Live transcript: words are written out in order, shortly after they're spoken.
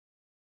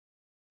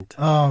Sunderland.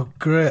 Oh,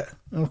 great.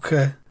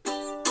 Okay.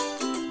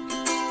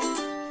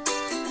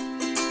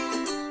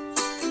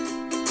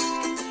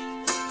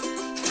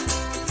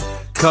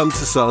 Come to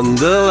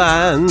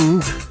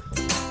Sunderland.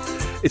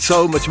 It's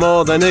so much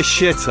more than a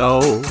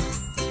shithole.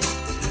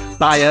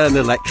 Buy an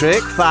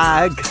electric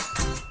fag.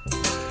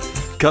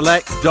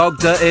 Collect dog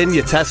dirt in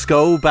your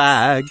Tesco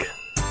bag.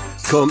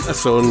 Come to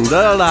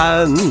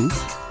Sunderland.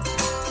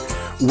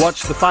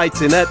 Watch the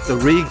fighting at the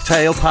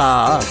retail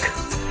park.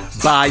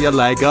 Buy a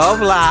leg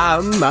of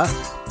lamb.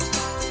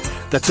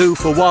 The 2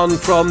 for 1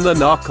 from the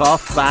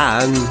knockoff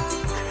van.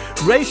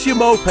 Race your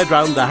moped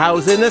round the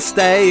housing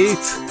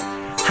estate.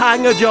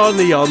 Hang a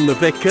Johnny on the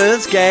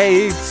vicar's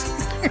gate.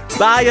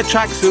 Buy a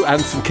tracksuit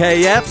and some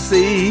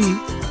KFC.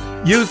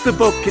 Use the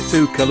bucket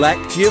to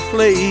collect your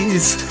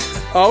fleas.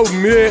 Oh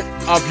mate,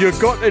 have you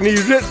got any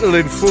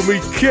Ritalin for me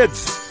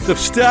kids? They've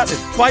started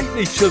fighting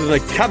each other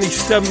and can't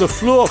stem the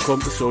floor. Come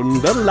to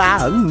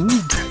Sunderland.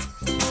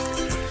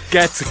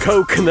 Get a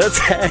coconut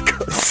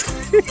haircut.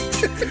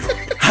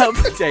 Have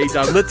a date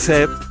on the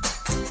tip.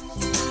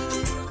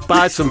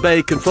 Buy some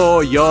bacon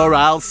for your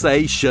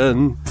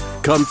Alsatian.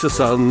 Come to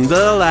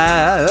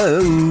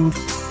Sunderland.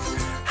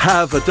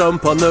 Have a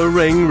dump on the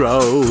ring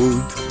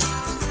road.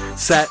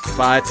 Set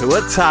fire to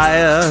a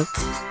tyre.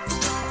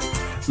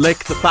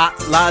 Lick the fat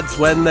lads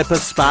when they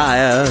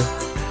perspire.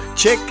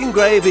 Chicken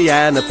gravy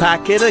and a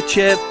packet of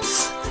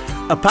chips.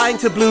 A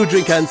pint of blue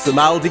drink and some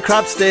Aldi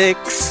crab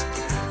sticks.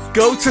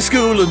 Go to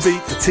school and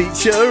beat the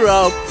teacher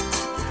up.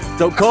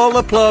 Don't call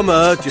a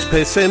plumber, just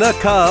piss in a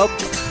cup.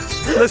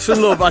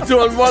 Listen, love, I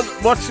don't want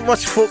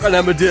what's fucking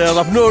Emmerdale.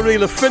 I've no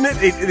real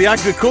affinity to the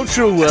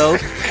agricultural world.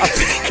 I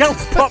think I'll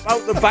pop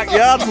out the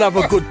backyard and have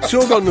a good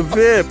tug on the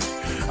vape.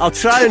 I'll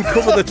try and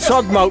cover the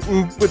Todd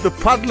Mountain with the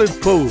paddling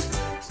pool.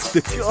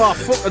 Oh,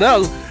 fucking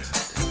hell.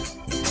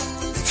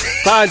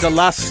 Find a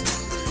last.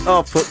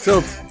 Oh, fucked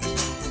up.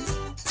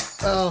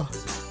 Oh.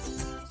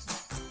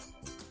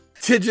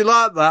 Did you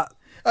like that?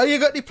 Oh, you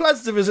got any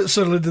plans to visit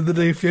Sunderland in the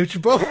near future,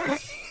 Bob?